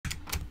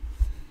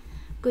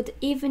Good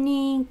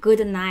evening,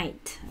 good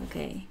night.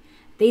 Okay,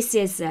 this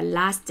is the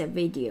last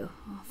video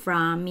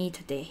from me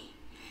today.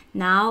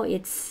 Now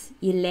it's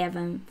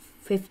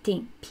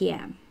 11:15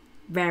 p.m.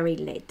 Very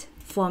late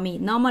for me.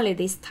 Normally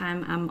this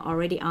time I'm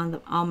already on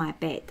my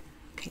bed.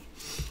 Okay,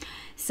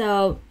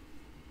 so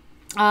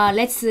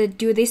let's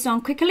do this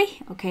one quickly.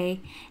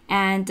 Okay,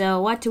 and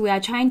what we are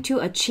trying to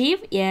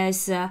achieve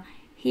is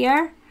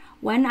here.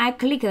 When I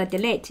click the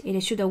delete, it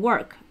should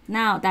work.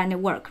 Now that it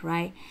work,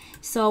 right?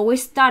 So we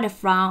start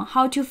from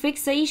how to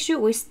fix the issue.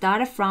 We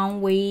start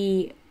from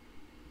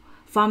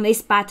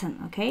this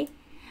button, okay?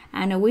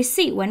 And we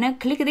see when I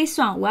click this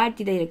one, where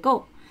did it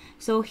go?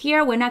 So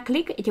here when I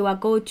click, it will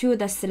go to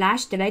the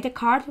 /delete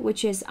card,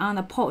 which is on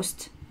the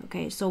post.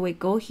 Okay, so we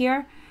go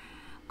here,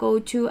 go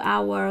to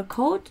our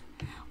code,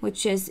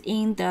 which is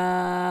in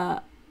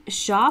the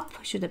shop,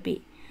 should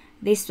be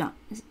this one,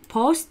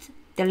 post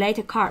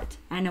delete card,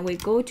 and we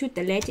go to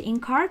delete in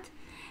card,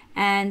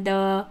 and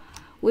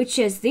which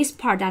is this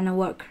part doesn't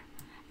work,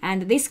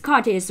 and this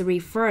card is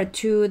referred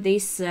to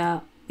this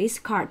this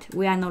card.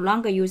 We are no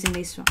longer using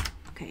this one.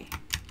 Okay,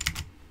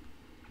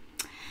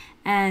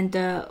 and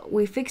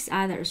we fix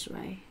others,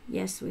 right?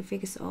 Yes, we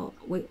fix all.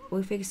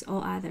 We fix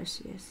all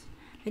others. Yes.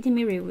 Let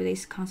me review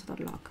this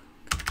console.log.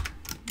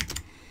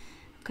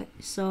 Okay,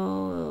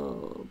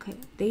 so okay,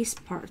 this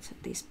part.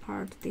 Okay,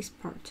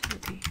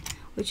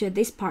 which is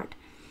this part.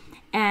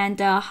 And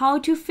how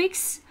to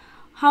fix,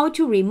 how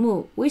to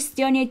remove, we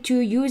still need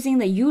to using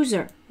the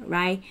user,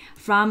 right?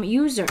 From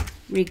user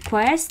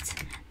request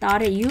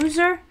dot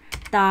user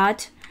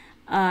dot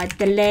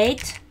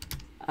delete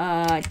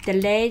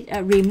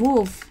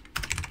remove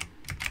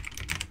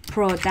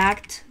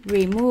product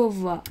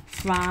remove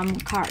from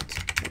cart.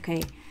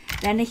 Okay,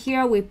 then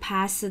here we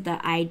pass the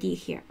ID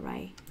here,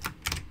 right?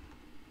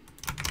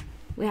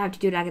 We have to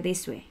do like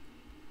this way.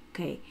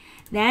 Okay,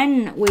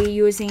 then we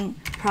using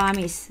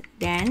promise,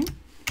 then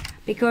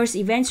because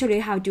eventually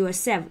we have to do a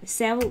save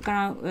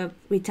gonna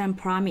return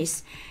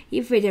promise.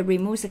 If it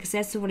removes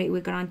successfully,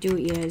 we're gonna do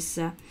is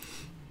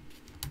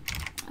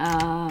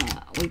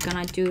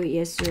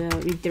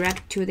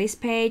redirect to this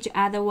page,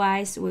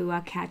 otherwise we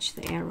will catch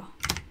the error.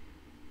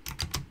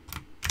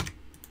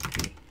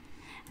 Okay,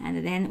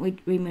 and then we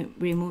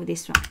remove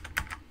this one.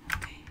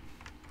 Okay,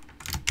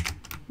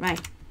 right,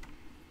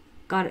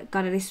 got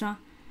this one.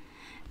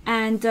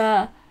 And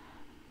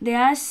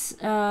there's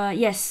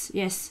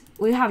yes,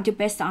 we have to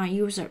based on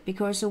user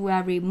because we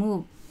are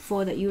remove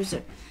for the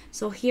user.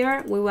 So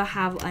here we will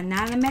have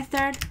another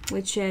method,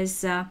 which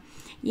is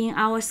in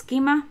our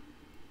schema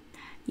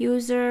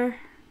user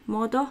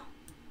model,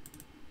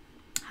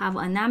 have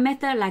another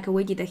method like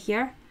we did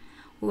here.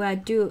 We will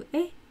do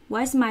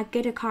where's my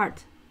get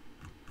card?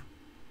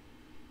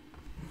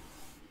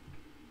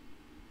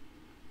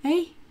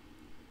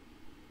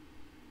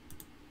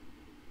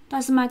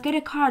 Does my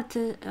get card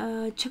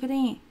checked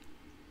in?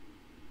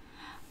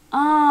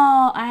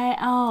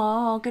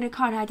 Get a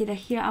card I did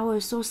here. I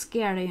was so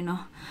scared, you know.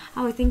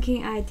 I was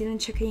thinking I didn't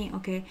check in.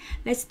 Okay,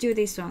 let's do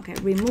this one. Okay,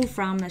 remove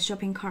from the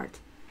shopping cart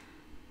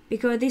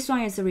because this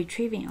one is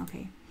retrieving.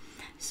 Okay,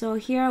 so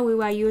here we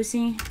were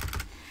using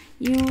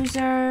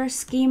user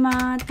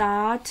schema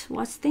dot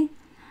what's the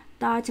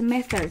dot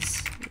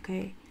methods.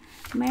 Okay,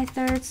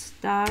 methods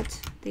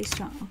dot this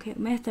one. Okay,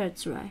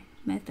 methods, right?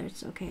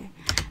 Methods. Okay,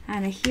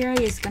 and here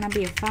is gonna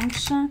be a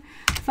function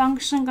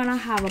gonna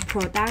have a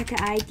product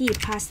ID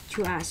passed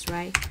to us,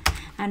 right?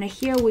 And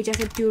here we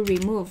just do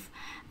remove,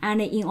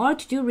 and in order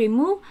to do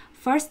remove,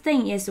 first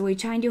thing is we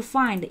trying to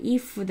find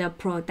if the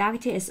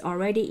product is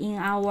already in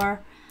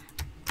our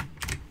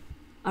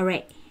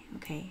array.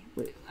 Okay,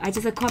 I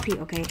just copy.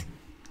 Okay,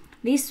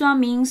 this one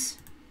means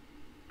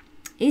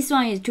this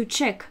one is to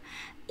check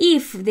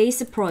if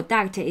this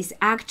product is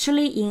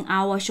actually in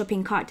our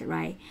shopping cart,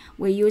 right?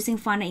 We're using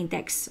find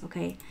index.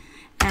 Okay,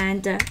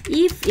 and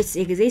if it's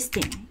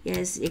existing,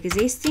 yes,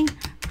 existing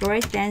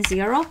greater than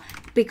 0,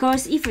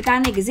 because if it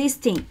doesn't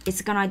existing,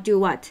 it's gonna do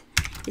what?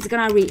 It's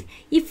gonna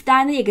if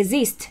doesn't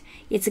exist,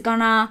 it's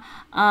gonna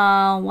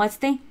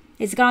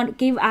it's gonna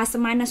give us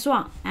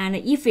 -1, and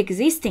if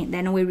existing,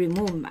 then we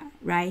remove,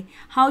 right?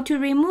 How to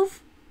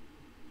remove?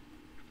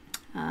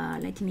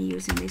 Let me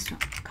using this one,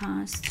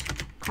 const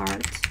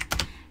cart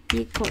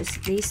equals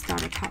this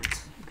dot cart.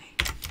 Okay,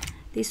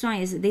 this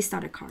one is this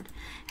dot cart.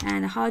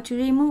 And how to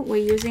remove?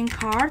 We're using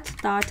cart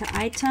dot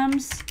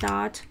items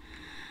dot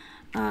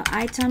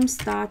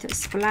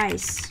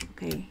splice.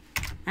 Okay,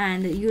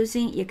 and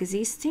using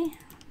existing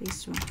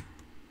this one.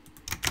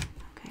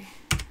 Okay,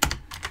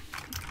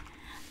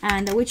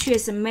 and which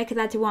is make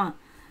that one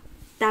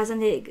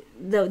doesn't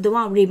the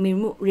one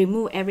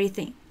remove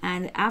everything.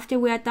 And after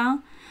we are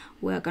done,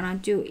 we're gonna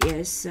do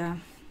is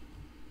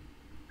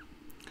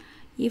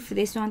if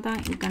this one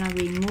done, you're gonna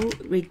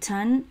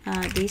return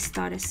this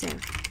dot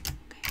save.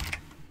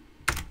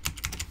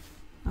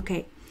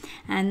 Okay,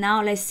 and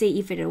now let's see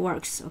if it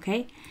works.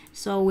 Okay,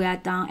 so we are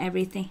done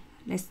everything.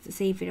 Let's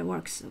see if it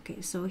works.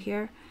 Okay, so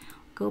here,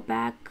 go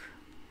back,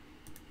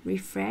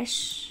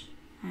 refresh,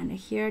 and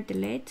here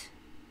delete.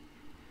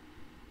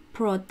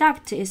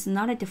 product is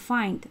not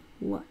defined.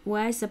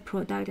 Why is the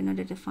product not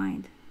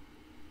defined?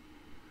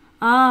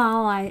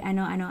 Oh, I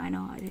know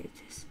it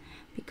is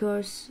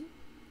because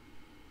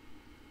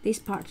this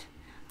part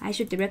I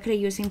should directly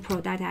using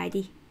product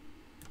ID.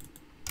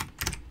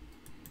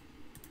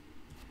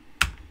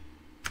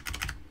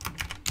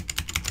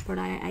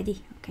 Product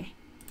ID. Okay,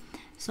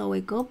 so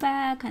we go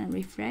back and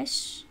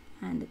refresh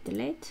and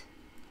delete.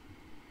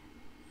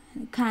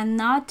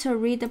 Cannot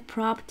read the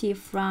property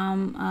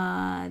from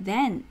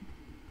then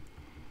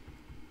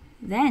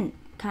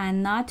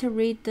cannot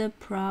read the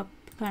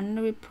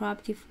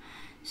property.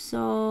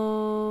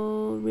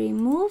 So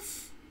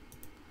remove.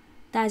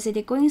 Does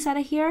it go inside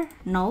here?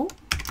 No.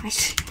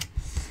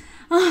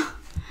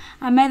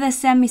 I made the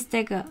same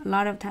mistake a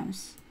lot of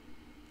times.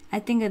 I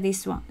think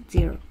this one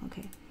 0.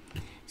 Okay,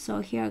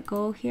 so here,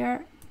 go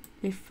here,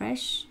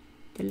 refresh,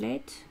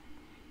 delete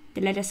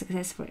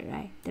successfully,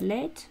 right?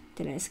 Delete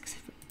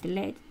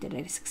successfully,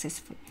 delete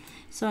successfully.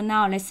 So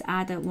now let's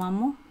add one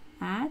more,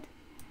 add,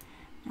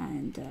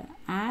 and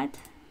add,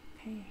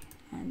 okay,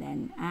 and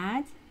then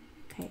add,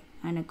 okay,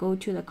 and go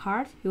to the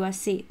cart. You will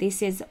see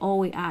this is all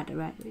we add,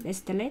 right?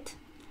 Let's delete,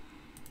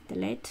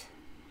 okay,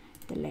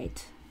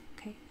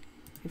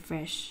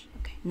 refresh,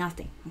 okay,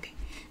 nothing. Okay,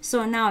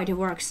 so now it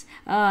works.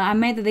 I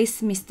made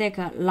this mistake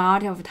a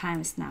lot of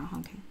times now.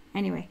 Okay,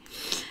 anyway,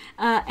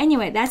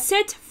 that's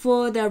it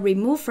for the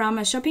remove from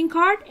a shopping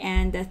cart,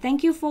 and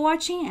thank you for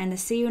watching, and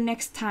see you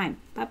next time.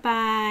 Bye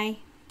bye.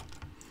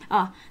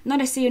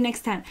 Not see you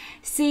next time,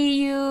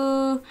 see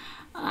you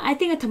I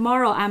think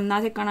tomorrow I'm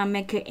not gonna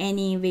make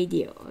any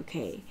video.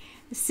 Okay,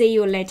 see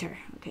you later.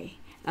 Okay,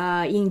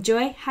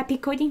 enjoy, happy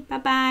coding. Bye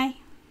bye.